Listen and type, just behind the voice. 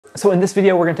So in this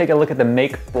video, we're gonna take a look at the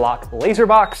Makeblock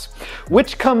Laserbox,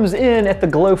 which comes in at the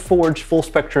Glowforge full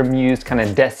spectrum Muse kind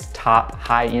of desktop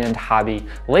high-end hobby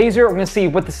laser. We're gonna see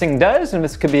what this thing does and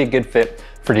this could be a good fit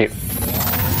for you.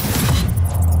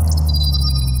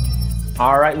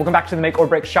 All right, welcome back to the Make or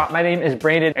Break shop. My name is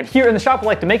Brandon, and here in the shop, we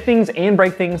like to make things and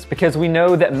break things because we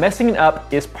know that messing it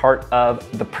up is part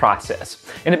of the process.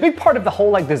 And a big part of the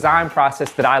whole design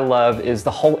process that I love is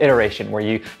the whole iteration, where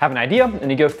you have an idea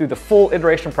and you go through the full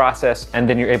iteration process, and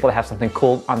then you're able to have something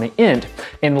cool on the end.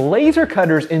 And laser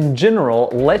cutters in general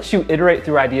let you iterate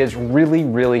through ideas really,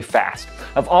 really fast.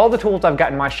 Of all the tools I've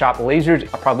got in my shop,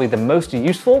 lasers are probably the most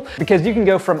useful because you can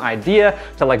go from idea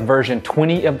to version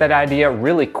 20 of that idea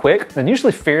really quick, and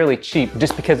usually fairly cheap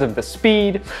just because of the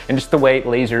speed and just the way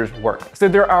lasers work. So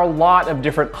there are a lot of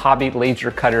different hobby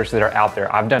laser cutters that are out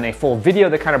there. I've done a full video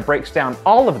that kind of breaks down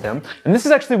all of them, and this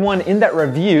is actually one in that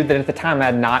review that at the time I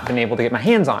had not been able to get my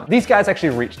hands on. These guys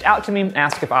actually reached out to me and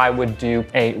asked if I would do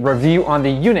a review on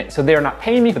the unit. So they're not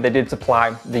paying me, but they did supply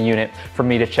the unit for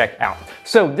me to check out.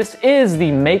 So this is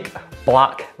the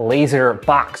Makeblock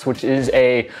Laserbox, which is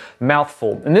a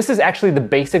mouthful. And this is actually the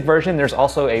basic version. There's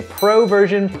also a pro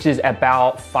version, which is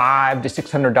about $500 to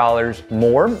 $600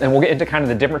 more. And we'll get into kind of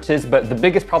the differences, but the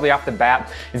biggest probably off the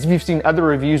bat is if you've seen other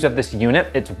reviews of this unit,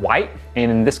 it's white.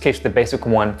 And in this case, the basic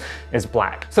one is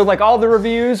black. So like all the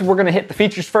reviews, we're gonna hit the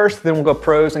features first, then we'll go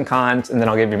pros and cons, and then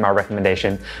I'll give you my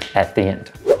recommendation at the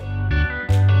end.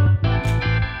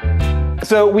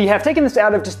 So we have taken this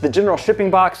out of just the general shipping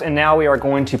box, and now we are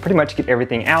going to pretty much get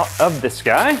everything out of this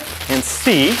guy and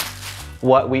see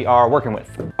what we are working with.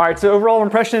 All right, so overall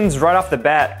impressions right off the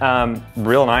bat,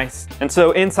 real nice. And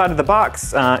so inside of the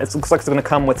box, it looks like it's gonna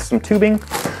come with some tubing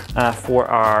for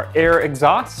our air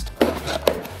exhaust.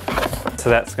 So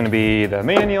that's gonna be the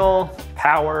manual,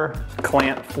 power,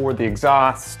 clamp for the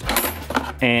exhaust,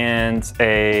 and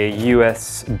a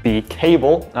USB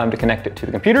cable to connect it to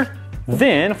the computer.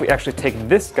 Then if we actually take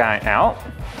this guy out,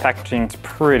 packaging's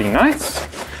pretty nice.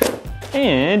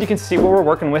 And you can see what we're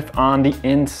working with on the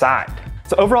inside.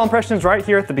 So overall impressions right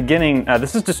here at the beginning,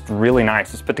 this is just really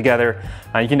nice. It's put together.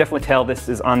 You can definitely tell this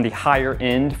is on the higher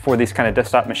end for these kind of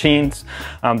desktop machines.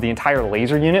 The entire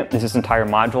laser unit, this entire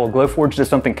module, Glowforge does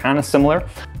something kind of similar.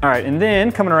 All right, and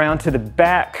then coming around to the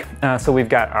back, so we've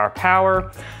got our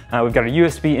power, we've got a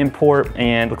USB import,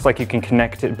 and looks like you can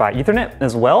connect it by Ethernet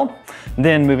as well.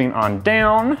 Then moving on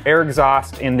down, air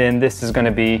exhaust, and then this is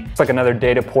gonna be, it's like another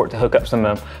data port to hook up some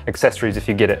accessories if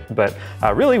you get it. But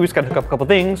really, we just gotta hook up a couple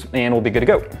things and we'll be good to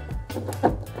go.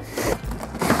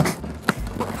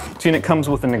 This unit comes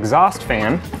with an exhaust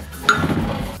fan.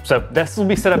 So this will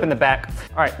be set up in the back.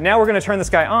 All right, now we're gonna turn this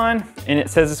guy on, and it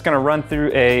says it's gonna run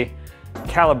through a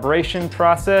calibration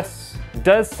process. It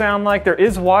does sound like there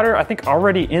is water, I think,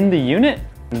 already in the unit.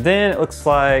 Then it looks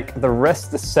like the rest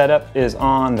of the setup is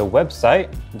on the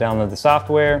website. Download the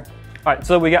software. All right,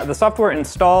 so we got the software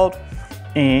installed,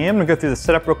 and I'm gonna go through the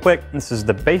setup real quick. This is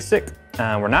the basic.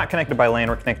 We're not connected by LAN,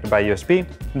 we're connected by USB.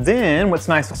 Then what's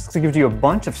nice is it gives you a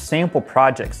bunch of sample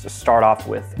projects to start off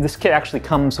with. This kit actually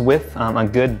comes with a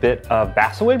good bit of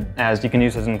basswood, as you can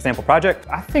use as an example project.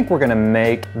 I think we're gonna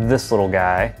make this little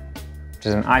guy, which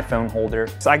is an iPhone holder.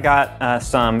 So I got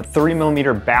some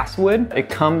 3mm basswood. It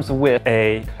comes with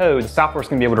a code the software's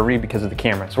gonna be able to read because of the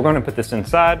camera. So we're gonna put this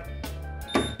inside.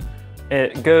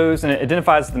 It goes and it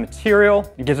identifies the material.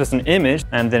 It gives us an image,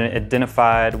 and then it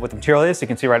identified what the material is. So you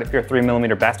can see right up here,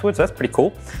 3mm basswood, so that's pretty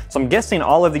cool. So I'm guessing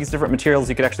all of these different materials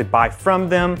you could actually buy from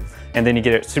them, and then you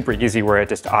get it super easy where it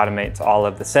just automates all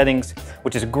of the settings,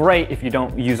 which is great if you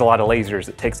don't use a lot of lasers.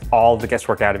 It takes all the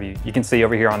guesswork out of you. You can see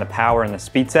over here on the power and the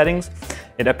speed settings,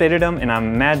 it updated them, and I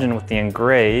imagine with the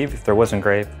engrave, if there was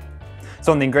engrave.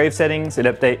 So in the engrave settings, it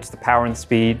updates the power and the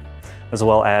speed, as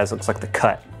well as looks like the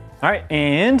cut. All right,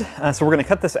 and so we're gonna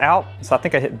cut this out. So I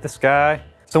think I hit this guy.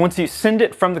 So once you send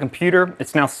it from the computer,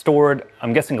 it's now stored,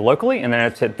 I'm guessing locally, and then I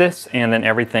have to hit this, and then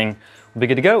everything will be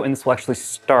good to go, and this will actually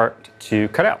start to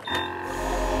cut out.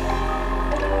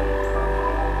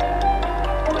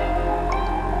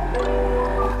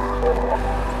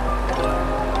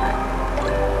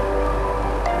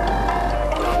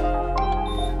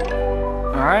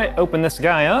 All right, open this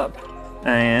guy up,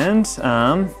 and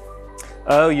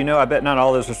oh, you know, I bet not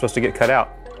all those are supposed to get cut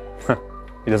out.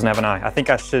 He doesn't have an eye. I think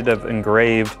I should have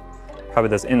engraved probably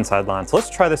those inside lines. So let's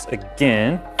try this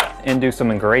again and do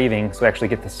some engraving so we actually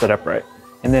get this set up right.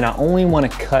 And then I only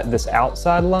want to cut this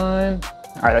outside line.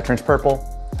 All right, that turns purple.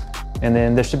 And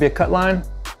then there should be a cut line.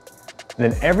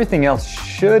 And then everything else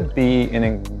should be an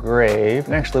engrave.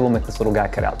 And actually, we'll make this little guy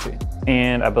cut out too.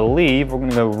 And I believe we're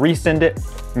gonna go resend it,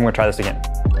 and we're gonna try this again.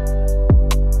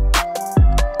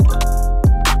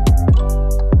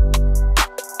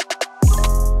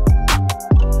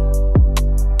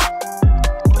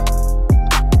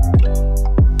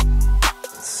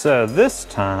 So this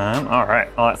time, all right,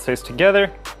 all that stays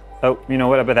together. Oh, you know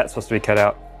what, I bet that's supposed to be cut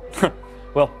out.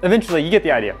 Well, eventually you get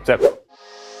the idea.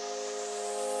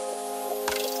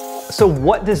 So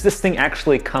what does this thing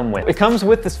actually come with? It comes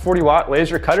with this 40-watt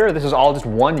laser cutter. This is all just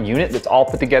one unit that's all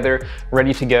put together,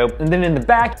 ready to go. And then in the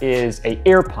back is an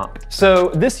air pump. So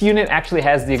this unit actually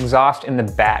has the exhaust in the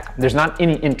back. There's not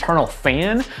any internal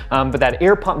fan, but that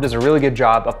air pump does a really good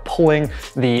job of pulling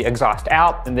the exhaust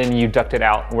out, and then you duct it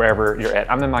out wherever you're at.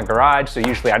 I'm in my garage, so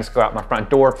usually I just go out my front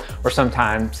door or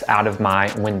sometimes out of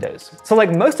my windows. So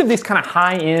like most of these kind of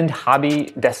high-end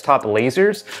hobby desktop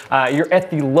lasers, you're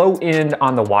at the low end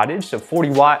on the wattage, so 40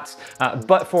 watts,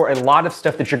 but for a lot of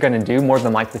stuff that you're gonna do, more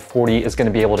than likely 40 is gonna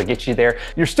be able to get you there.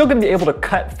 You're still gonna be able to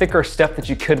cut thicker stuff that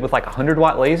you could with like a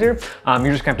 100-watt laser.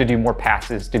 You're just gonna have to do more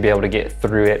passes to be able to get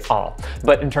through it all.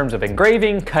 But in terms of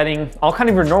engraving, cutting, all kind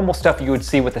of your normal stuff you would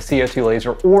see with a CO2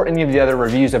 laser or any of the other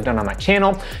reviews I've done on my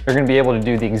channel, you're gonna be able to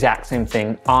do the exact same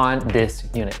thing on this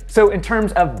unit. So in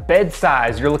terms of bed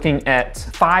size, you're looking at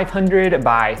 500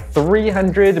 by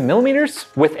 300 millimeters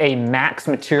with a max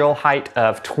material height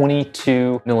of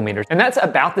 22 millimeters. And that's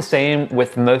about the same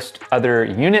with most other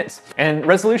units. And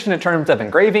resolution in terms of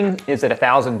engraving is at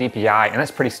 1000 dpi, and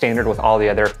that's pretty standard with all the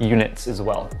other units as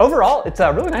well. Overall, it's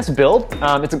a really nice build.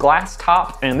 It's a glass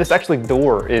top, and this actually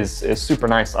door is super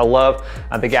nice. I love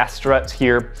the gas struts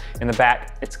here in the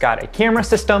back. It's got a camera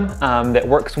system that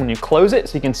works when you close it,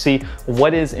 so you can see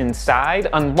what is inside.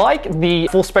 Unlike the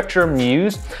full Spectrum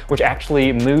Muse, which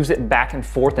actually moves it back and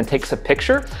forth and takes a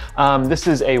picture, this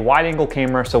is a wide angle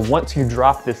camera, so once you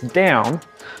drop this down,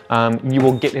 you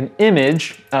will get an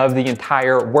image of the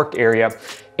entire work area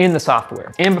in the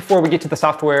software. And before we get to the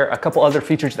software, a couple other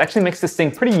features that actually makes this thing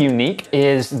pretty unique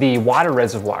is the water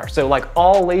reservoir. So like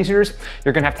all lasers,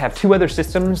 you're gonna have two other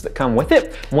systems that come with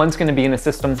it. One's gonna be in a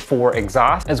system for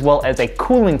exhaust, as well as a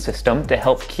cooling system to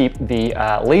help keep the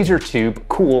laser tube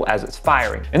cool as it's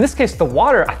firing. In this case, the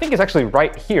water, I think, is actually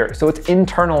right here. So it's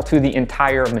internal to the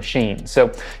entire machine.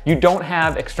 So you don't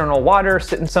have external water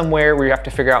sitting somewhere where you have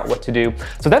to figure out what to do.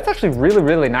 So that's actually really,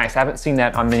 really nice. I haven't seen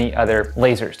that on many other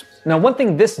lasers. Now, one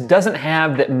thing this doesn't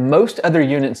have that most other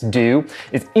units do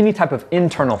is any type of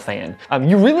internal fan.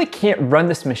 You really can't run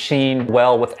this machine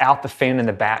well without the fan in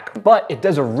the back, but it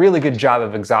does a really good job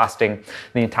of exhausting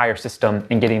the entire system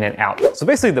and getting it out. So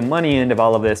basically the money end of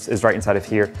all of this is right inside of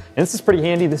here. And this is pretty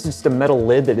handy. This is just a metal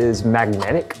lid that is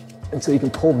magnetic. And so you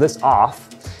can pull this off,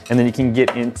 and then you can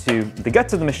get into the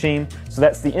guts of the machine. So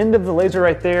that's the end of the laser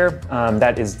right there.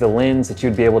 That is the lens that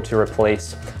you'd be able to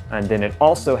replace. And then it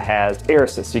also has air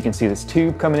assist. So you can see this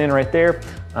tube coming in right there.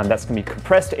 That's gonna be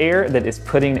compressed air that is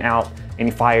putting out any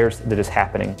fires that is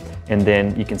happening. And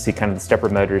then you can see kind of the stepper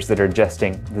motors that are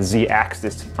adjusting the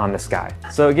Z-axis on this guy.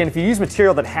 So again, if you use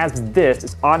material that has this,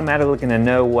 it's automatically gonna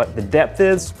know what the depth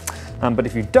is. But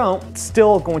if you don't, it's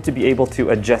still going to be able to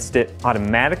adjust it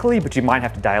automatically, but you might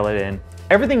have to dial it in.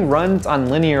 Everything runs on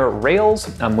linear rails,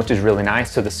 which is really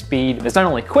nice. So the speed is not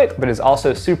only quick, but is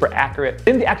also super accurate.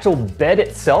 Then the actual bed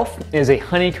itself is a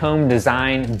honeycomb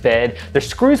design bed. There's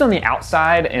screws on the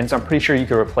outside, and so I'm pretty sure you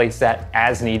could replace that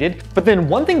as needed. But then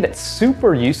one thing that's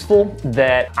super useful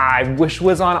that I wish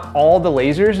was on all the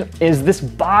lasers is this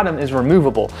bottom is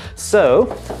removable. So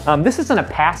this isn't a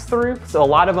pass-through. So a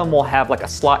lot of them will have like a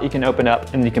slot you can open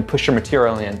up and you can push your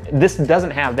material in. This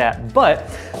doesn't have that, but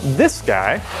this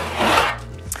guy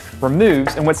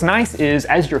removes. And what's nice is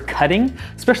as you're cutting,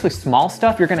 especially small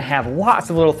stuff, you're gonna have lots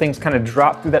of little things kind of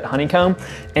drop through that honeycomb,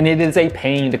 and it is a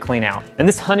pain to clean out. And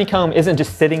this honeycomb isn't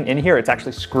just sitting in here, it's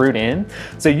actually screwed in.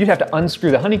 So you'd have to unscrew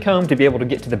the honeycomb to be able to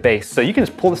get to the base. So you can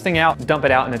just pull this thing out, dump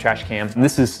it out in the trash can. And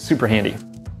this is super handy.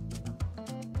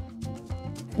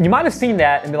 You might have seen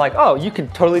that and be like, oh, you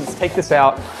could totally just take this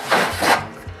out,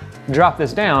 drop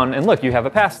this down, and look, you have a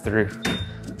pass-through,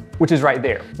 which is right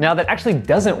there. Now that actually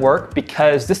doesn't work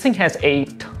because this thing has a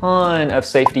ton of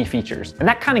safety features. And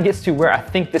that kind of gets to where I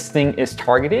think this thing is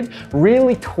targeted,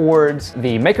 really towards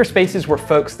the maker spaces where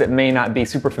folks that may not be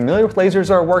super familiar with lasers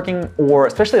are working, or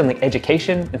especially in like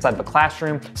education inside of a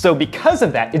classroom. So because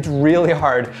of that, it's really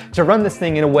hard to run this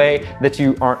thing in a way that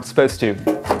you aren't supposed to.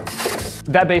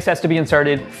 That base has to be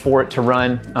inserted for it to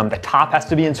run. The top has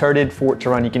to be inserted for it to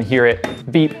run. You can hear it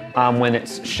beep when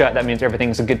it's shut. That means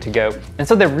everything's good to go. And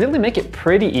so they really make it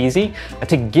pretty easy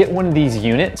to get one of these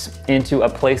units into a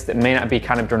place that may not be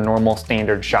kind of your normal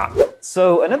standard shop.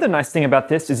 So another nice thing about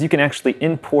this is you can actually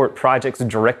import projects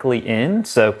directly in.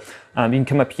 So you can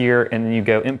come up here and then you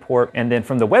go import, and then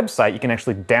from the website you can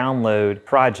actually download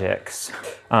projects.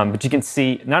 But you can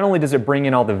see not only does it bring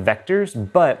in all the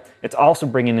vectors, but it's also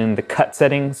bringing in the cut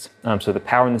settings, so the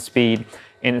power and the speed,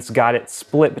 and it's got it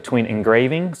split between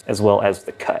engravings as well as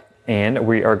the cut. And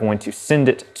we are going to send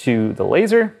it to the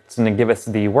laser. It's gonna give us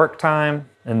the work time,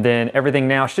 and then everything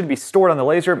now should be stored on the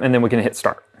laser, and then we can hit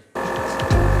start.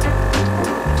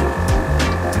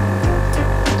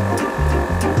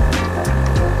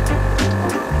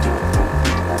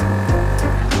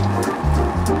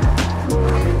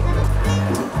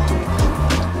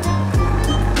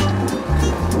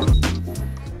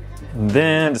 And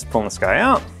then just pulling this guy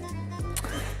out.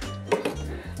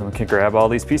 Then we can grab all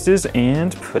these pieces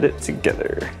and put it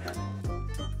together.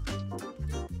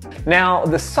 Now,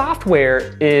 the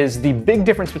software is the big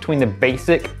difference between the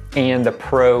basic and the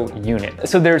Pro unit.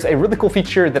 So there's a really cool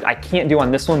feature that I can't do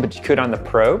on this one, but you could on the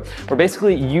Pro, where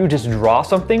basically you just draw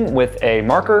something with a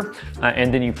marker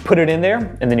and then you put it in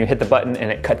there and then you hit the button and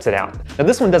it cuts it out. Now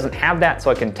this one doesn't have that, so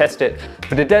I can test it,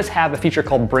 but it does have a feature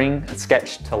called Bring a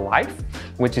Sketch to Life,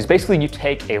 which is basically you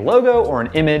take a logo or an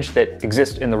image that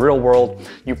exists in the real world,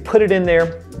 you put it in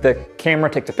there, the camera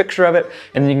takes a picture of it,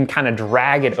 and then you can kind of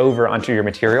drag it over onto your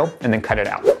material and then cut it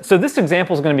out. So this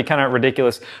example is going to be kind of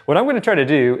ridiculous. What I'm going to try to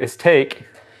do is take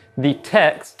the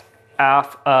text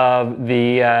off of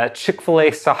the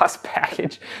Chick-fil-A sauce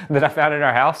package that I found in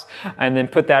our house and then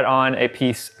put that on a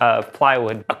piece of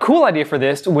plywood. A cool idea for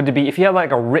this would be if you have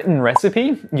like a written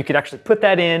recipe, you could actually put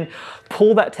that in,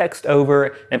 pull that text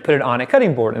over and put it on a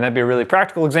cutting board. And that'd be a really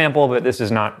practical example, but this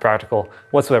is not practical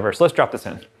whatsoever. So let's drop this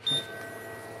in.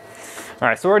 All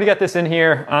right, so we already got this in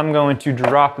here. I'm going to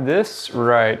drop this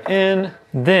right in.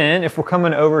 Then if we're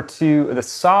coming over to the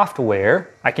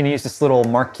software, I can use this little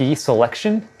marquee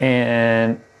selection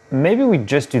and maybe we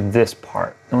just do this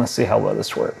part and let's see how well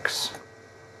this works.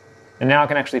 And now I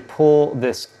can actually pull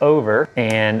this over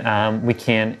and we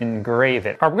can engrave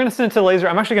it. All right, we're gonna send it to the laser.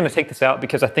 I'm actually gonna take this out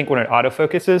because I think when it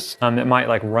autofocuses, it might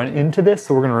like run into this.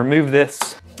 So we're gonna remove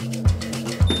this.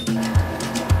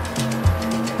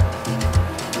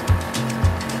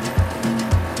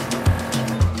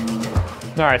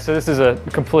 All right, so this is a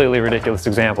completely ridiculous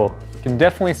example. You can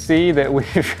definitely see that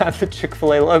we've got the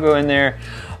Chick-fil-A logo in there.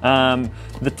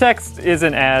 The text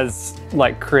isn't as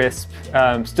like crisp.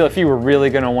 Still, if you were really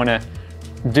gonna wanna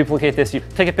duplicate this, you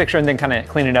take a picture and then kind of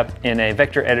clean it up in a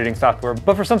vector editing software.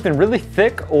 But for something really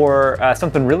thick or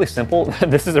something really simple,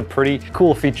 this is a pretty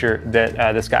cool feature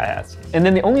that this guy has. And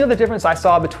then the only other difference I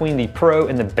saw between the Pro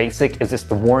and the Basic is just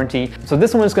the warranty. So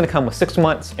this one is gonna come with 6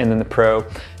 months and then the Pro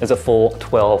is a full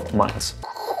 12 months.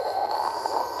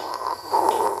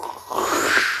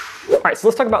 All right, so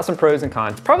let's talk about some pros and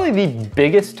cons. Probably the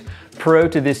biggest pro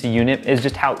to this unit is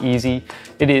just how easy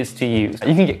it is to use.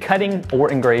 You can get cutting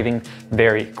or engraving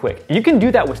very quick. You can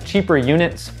do that with cheaper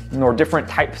units or different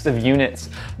types of units,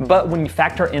 but when you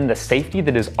factor in the safety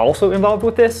that is also involved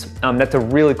with this, that's a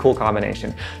really cool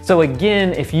combination. So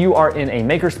again, if you are in a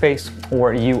makerspace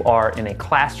or you are in a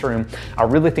classroom, I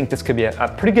really think this could be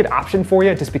a pretty good option for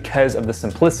you just because of the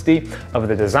simplicity of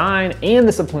the design and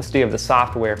the simplicity of the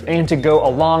software. And to go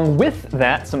along with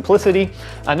that simplicity,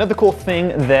 another cool thing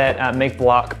that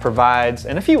Makeblock provides,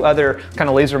 and a few other kind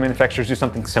of laser manufacturers do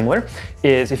something similar,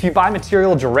 is if you buy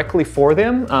material directly for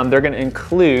them, they're going to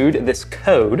include this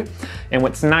code. And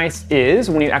what's nice is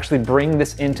when you actually bring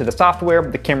this into the software,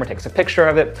 the camera takes a picture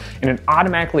of it and it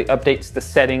automatically updates the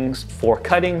settings for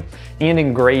cutting and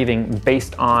engraving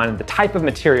based on the type of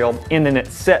material, and then it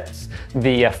sets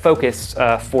the focus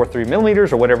for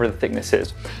 3mm or whatever the thickness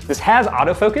is. This has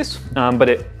autofocus, but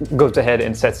it goes ahead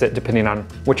and sets it depending on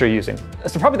what you're using.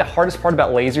 So probably the hardest part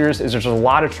about lasers is there's a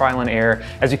lot of trial and error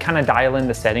as you kind of dial in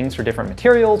the settings for different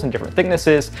materials and different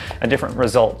thicknesses and different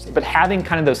results. But having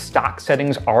kind of those stock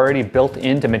settings already built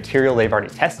into material they've already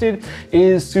tested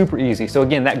is super easy. So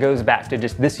again, that goes back to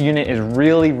just this unit is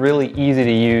really, really easy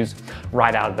to use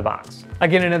right out of the box.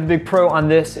 Again, another big pro on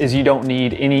this is you don't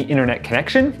need any internet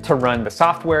connection to run the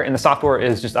software, and the software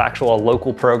is just actual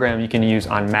local program you can use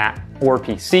on Mac or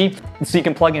PC. So you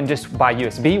can plug in just by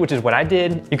USB, which is what I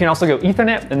did. You can also go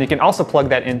Ethernet, and you can also plug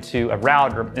that into a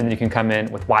router, and then you can come in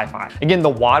with Wi-Fi. Again, the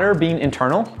water being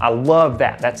internal, I love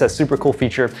that. That's a super cool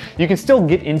feature. You can still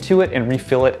get into it and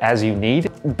refill it as you need,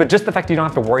 but just the fact that you don't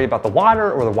have to worry about the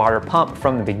water or the water pump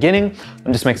from the beginning,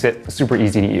 it just makes it super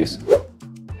easy to use.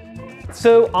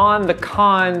 So on the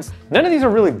cons, None of these are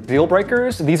really deal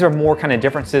breakers. These are more kind of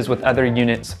differences with other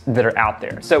units that are out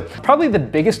there. So probably the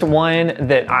biggest one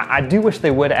that I do wish they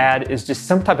would add is just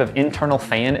some type of internal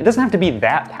fan. It doesn't have to be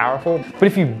that powerful, but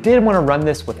if you did want to run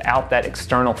this without that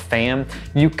external fan,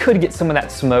 you could get some of that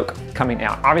smoke coming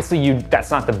out. Obviously, that's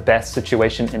not the best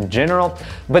situation in general,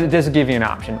 but it does give you an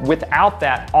option. Without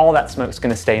that, all that smoke is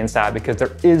going to stay inside because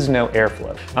there is no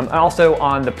airflow. Also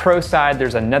on the Pro side,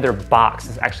 there's another box.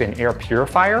 It's actually an air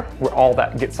purifier where all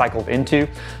that gets cycled into.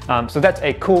 So that's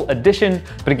a cool addition,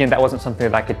 but again, that wasn't something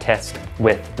that I could test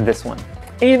with this one.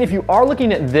 And if you are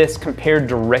looking at this compared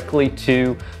directly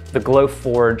to the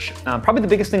Glowforge, probably the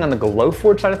biggest thing on the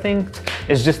Glowforge side of things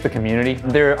is just the community.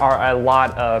 There are a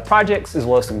lot of projects as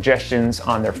well as suggestions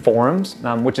on their forums,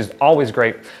 which is always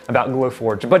great about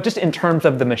Glowforge. But just in terms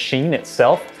of the machine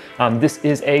itself, this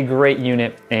is a great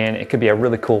unit and it could be a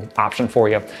really cool option for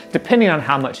you, depending on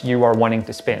how much you are wanting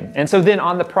to spend. And so then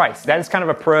on the price, that is kind of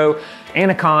a pro and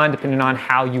a con, depending on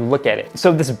how you look at it.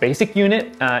 So this basic unit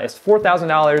is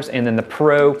 $4,000 and then the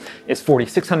Pro is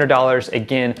 $4,600.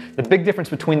 Again, the big difference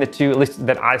between the two, at least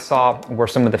that I saw, were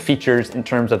some of the features in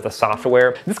terms of the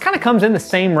software. This kind of comes in the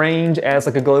same range as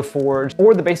like a Glowforge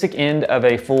or the basic end of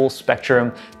a full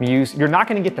Spectrum Muse. You're not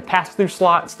going to get the pass-through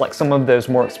slots like some of those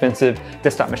more expensive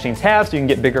desktop machines have, so you can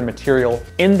get bigger material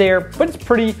in there, but it's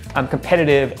pretty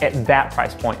competitive at that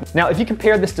price point. Now, if you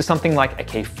compare this to something like a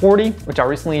K40, which I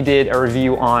recently did a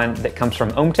review on that comes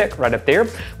from OhmTech right up there,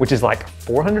 which is like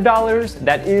 $400,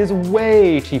 that is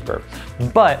way cheaper,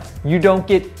 but you don't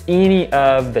get any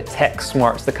of the tech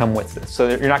smarts that come with this. So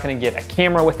you're not gonna get a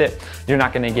camera with it, you're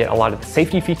not gonna get a lot of the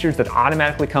safety features that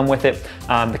automatically come with it.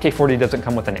 The K40 doesn't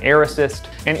come with an air assist,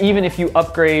 and even if you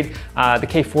upgrade the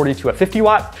K40 to a 50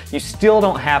 watt, you still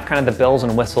don't have kind of the bells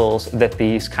and whistles that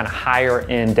these kind of higher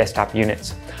end desktop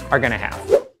units are gonna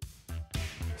have.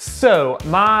 So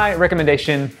my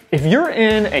recommendation, if you're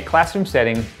in a classroom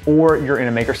setting or you're in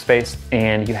a makerspace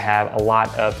and you have a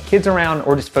lot of kids around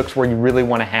or just folks where you really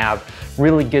want to have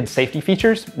really good safety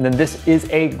features, then this is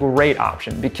a great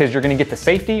option because you're going to get the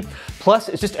safety, plus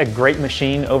it's just a great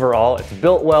machine overall. It's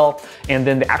built well, and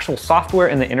then the actual software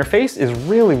and the interface is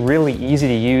really, really easy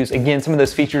to use. Again, some of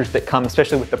those features that come,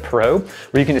 especially with the Pro,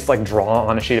 where you can just like draw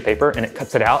on a sheet of paper and it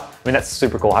cuts it out. I mean, that's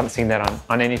super cool. I haven't seen that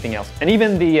on anything else. And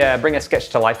even the bring a sketch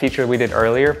to life feature we did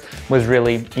earlier was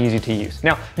really easy to use.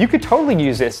 Now, you could totally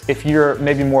use this if you're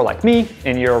maybe more like me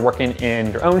and you're working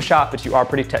in your own shop, but you are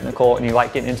pretty technical and you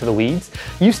like getting into the weeds.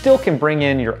 You still can bring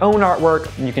in your own artwork,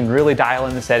 you can really dial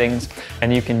in the settings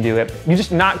and you can do it. You're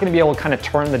just not gonna be able to kind of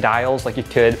turn the dials like you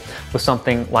could with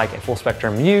something like a full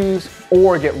Spectrum Muse,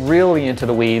 or get really into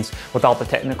the weeds with all the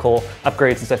technical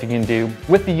upgrades and stuff you can do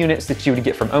with the units that you would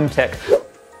get from OhmTech.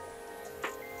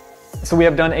 So we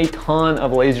have done a ton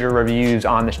of laser reviews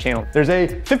on this channel. There's a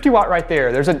 50 watt right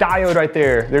there. There's a diode right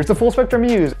there. There's the full Spectrum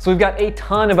Muse. So we've got a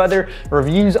ton of other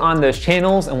reviews on those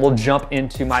channels, and we'll jump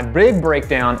into my big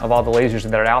breakdown of all the lasers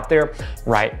that are out there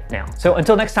right now. So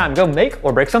until next time, go make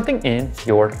or break something in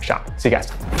your shop. See you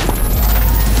guys.